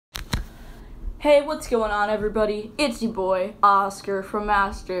Hey, what's going on, everybody? It's your boy, Oscar from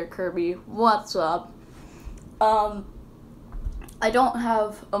Master Kirby. What's up? I don't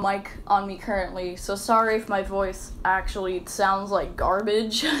have a mic on me currently, so sorry if my voice actually sounds like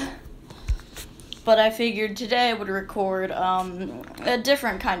garbage. But I figured today I would record, a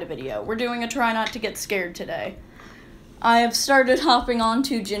different kind of video. We're doing a try not to get scared today. I have started hopping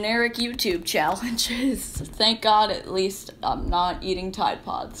onto generic YouTube challenges. Thank God, at least I'm not eating Tide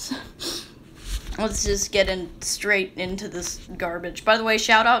Pods. Let's just get straight into this garbage. By the way,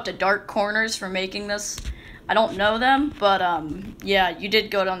 shout out to Dark Corners for making this. I don't know them, but yeah, you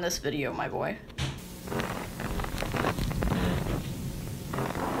did good on this video, my boy.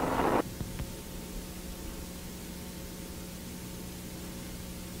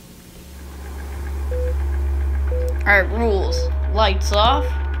 Alright, rules. Lights off.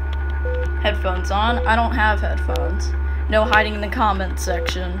 Headphones on. I don't have headphones. No hiding in the comments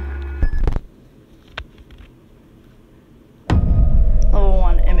section. Level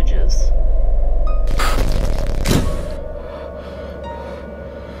 1, images.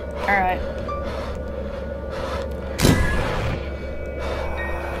 Alright.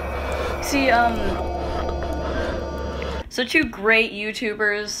 See, so two great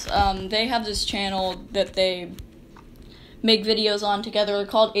YouTubers, they have this channel that they make videos on together. They're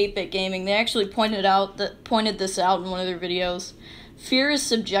called 8-Bit Gaming. They actually pointed this out in one of their videos. Fear is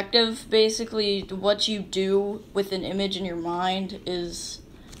subjective. Basically, what you do with an image in your mind is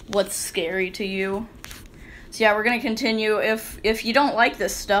what's scary to you. So yeah, we're gonna continue. If you don't like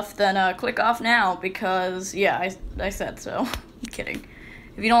this stuff, then click off now, because yeah, I said so. I'm kidding.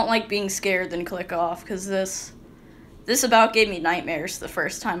 If you don't like being scared, then click off, because this about gave me nightmares the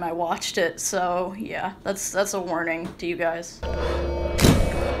first time I watched it. So yeah, that's a warning to you guys.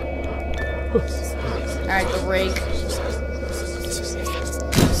 Alright, the rake.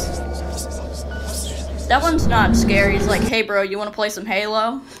 That one's not scary. He's like, hey bro, you wanna play some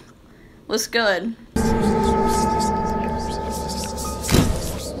Halo? What's good?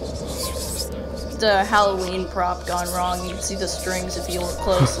 The Halloween prop gone wrong. You can see the strings if you look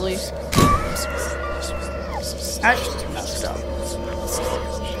closely. That's just messed up.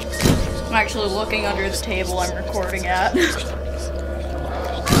 I'm actually looking under the table I'm recording at.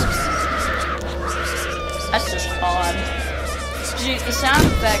 That's just odd. Gee, the sound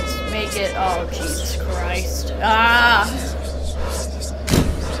effects make it. Oh, Jesus Christ. Ah!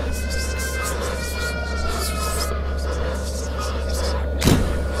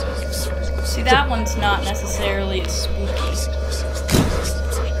 See, that one's not necessarily as spooky.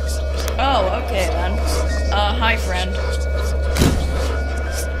 Oh, okay then. Hi, friend.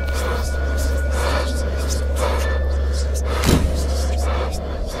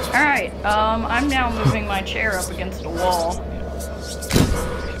 Alright, I'm now moving my chair up against a wall.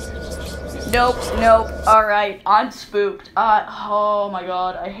 Nope, alright, I'm spooked. Oh my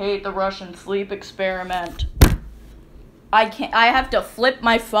god, I hate the Russian sleep experiment. I have to flip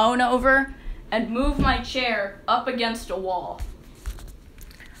my phone over and move my chair up against a wall.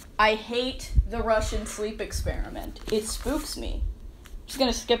 I hate the Russian sleep experiment. It spooks me. I'm just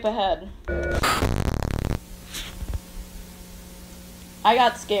gonna skip ahead. I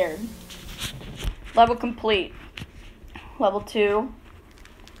got scared. Level complete. Level 2.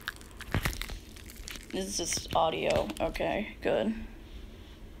 This is just audio. Okay, good.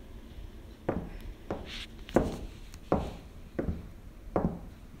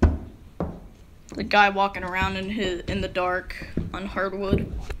 The guy walking around in the dark on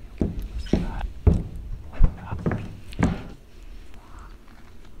hardwood.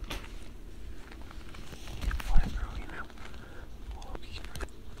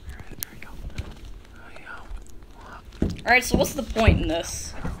 Alright, so what's the point in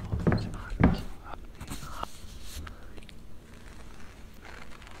this?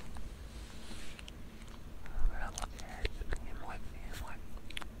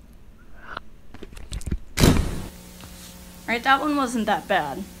 Alright, that one wasn't that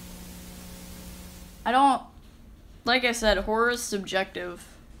bad. Like I said, horror is subjective.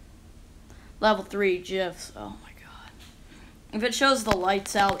 Level 3, GIFs. Oh my god. If it shows the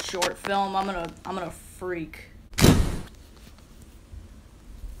lights out short film, I'm gonna freak.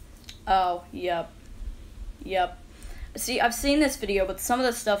 Oh, yep. See, I've seen this video, but some of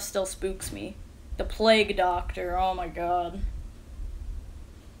the stuff still spooks me. The Plague Doctor, oh my god.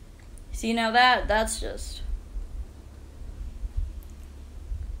 See, now that's just...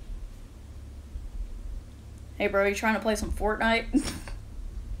 Hey bro, you trying to play some Fortnite?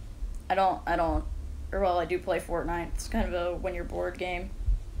 I don't, or well, I do play Fortnite. It's kind of a when you're bored game.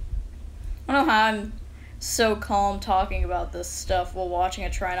 I don't know how I'm so calm talking about this stuff while watching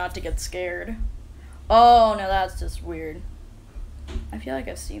it. Try not to get scared. Oh, no, that's just weird. I feel like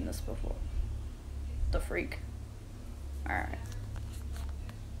I've seen this before. The freak. Alright.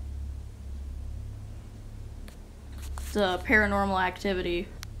 It's a Paranormal Activity,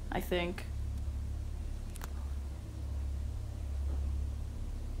 I think.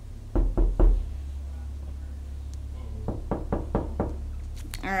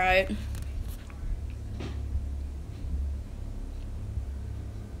 Alright.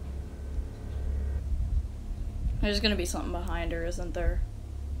 There's gonna be something behind her, isn't there?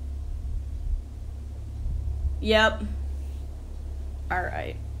 Yep.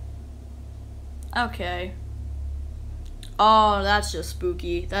 Alright. Okay. Oh, that's just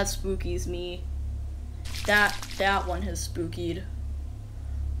spooky. That spookies me. That one has spookied.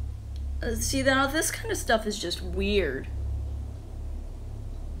 See, now this kind of stuff is just weird.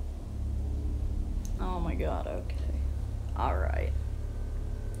 Oh my god, okay. Alright.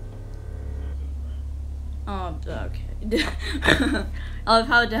 Oh, okay. I love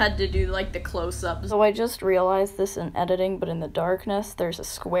how it had to do, like, the close-ups. So I just realized this in editing, but in the darkness, there's a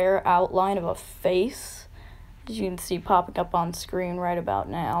square outline of a face, as you can see popping up on screen right about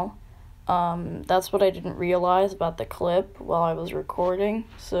now. That's what I didn't realize about the clip while I was recording.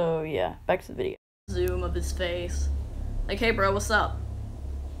 So, yeah, back to the video. Zoom of his face. Like, hey, bro, what's up?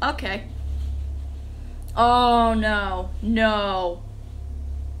 Okay. Oh, no. No.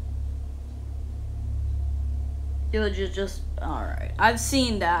 It was just alright. I've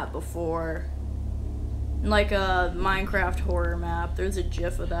seen that before. Like a Minecraft horror map. There's a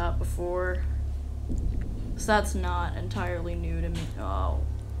GIF of that before. So that's not entirely new to me. Oh.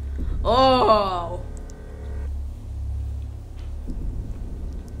 Oh!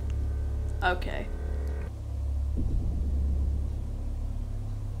 Okay.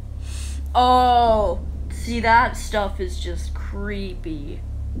 Oh! See, that stuff is just creepy.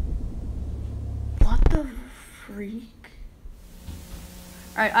 What the freak?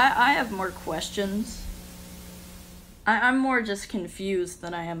 Alright, I have more questions. I'm more just confused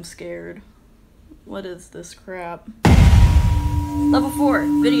than I am scared. What is this crap? Level 4,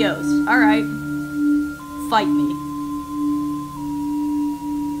 videos. Alright. Fight me.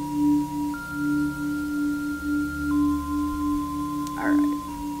 Alright.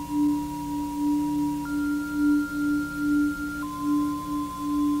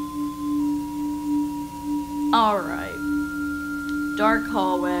 Alright. Dark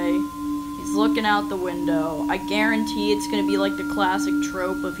hallway. He's looking out the window. I guarantee it's gonna be like the classic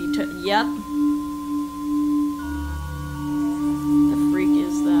trope of yep. The freak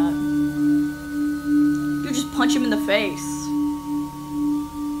is that? Dude, just punch him in the face.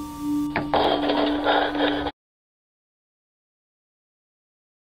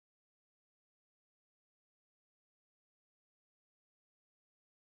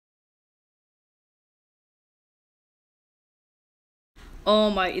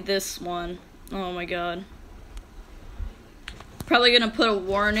 Oh my, this one. Oh my god. Probably gonna put a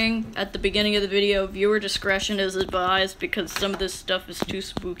warning at the beginning of the video. Viewer discretion is advised because some of this stuff is too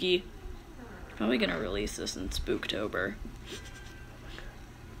spooky. Probably gonna release this in Spooktober.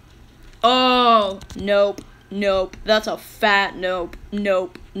 Oh, nope, nope. That's a fat nope,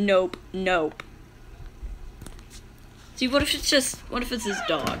 nope, nope, nope. See, what if it's his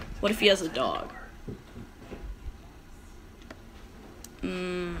dog? What if he has a dog?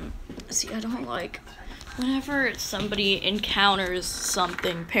 See, I don't like, whenever somebody encounters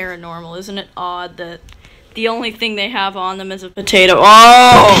something paranormal, isn't it odd that the only thing they have on them is a potato?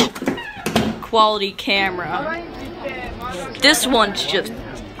 Oh! Quality camera. This one's just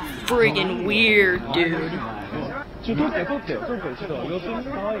friggin' weird, dude.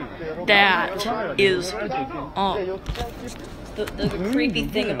 That is, oh. The creepy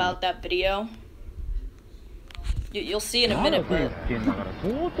thing about that video, you'll see in a minute, but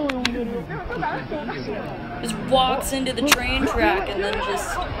just walks into the train track and then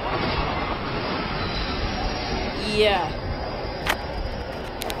just, yeah.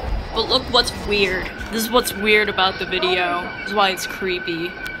 But look what's weird. This is what's weird about the video. This is why it's creepy.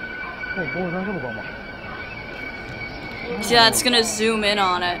 See, that's gonna zoom in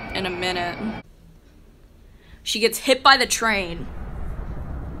on it in a minute. She gets hit by the train.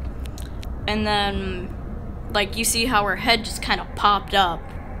 And then, like, you see how her head just kind of popped up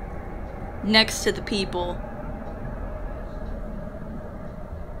next to the people.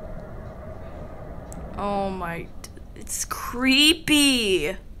 Oh my, it's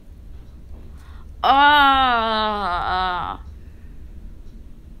creepy. Ah.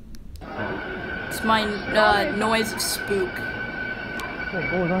 It's my noise of spook.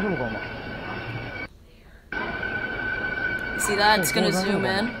 See that? It's gonna zoom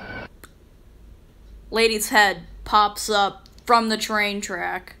in. Lady's head pops up from the train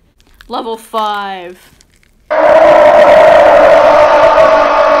track. Level 5.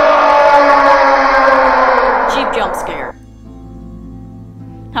 Jeep jump scare.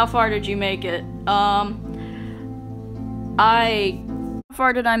 How far did you make it? How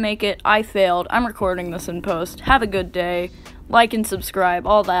far did I make it? I failed. I'm recording this in post. Have a good day. Like and subscribe.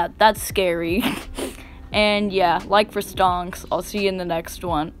 All that. That's scary. And yeah, like for stonks. I'll see you in the next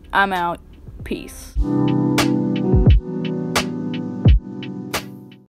one. I'm out. Peace.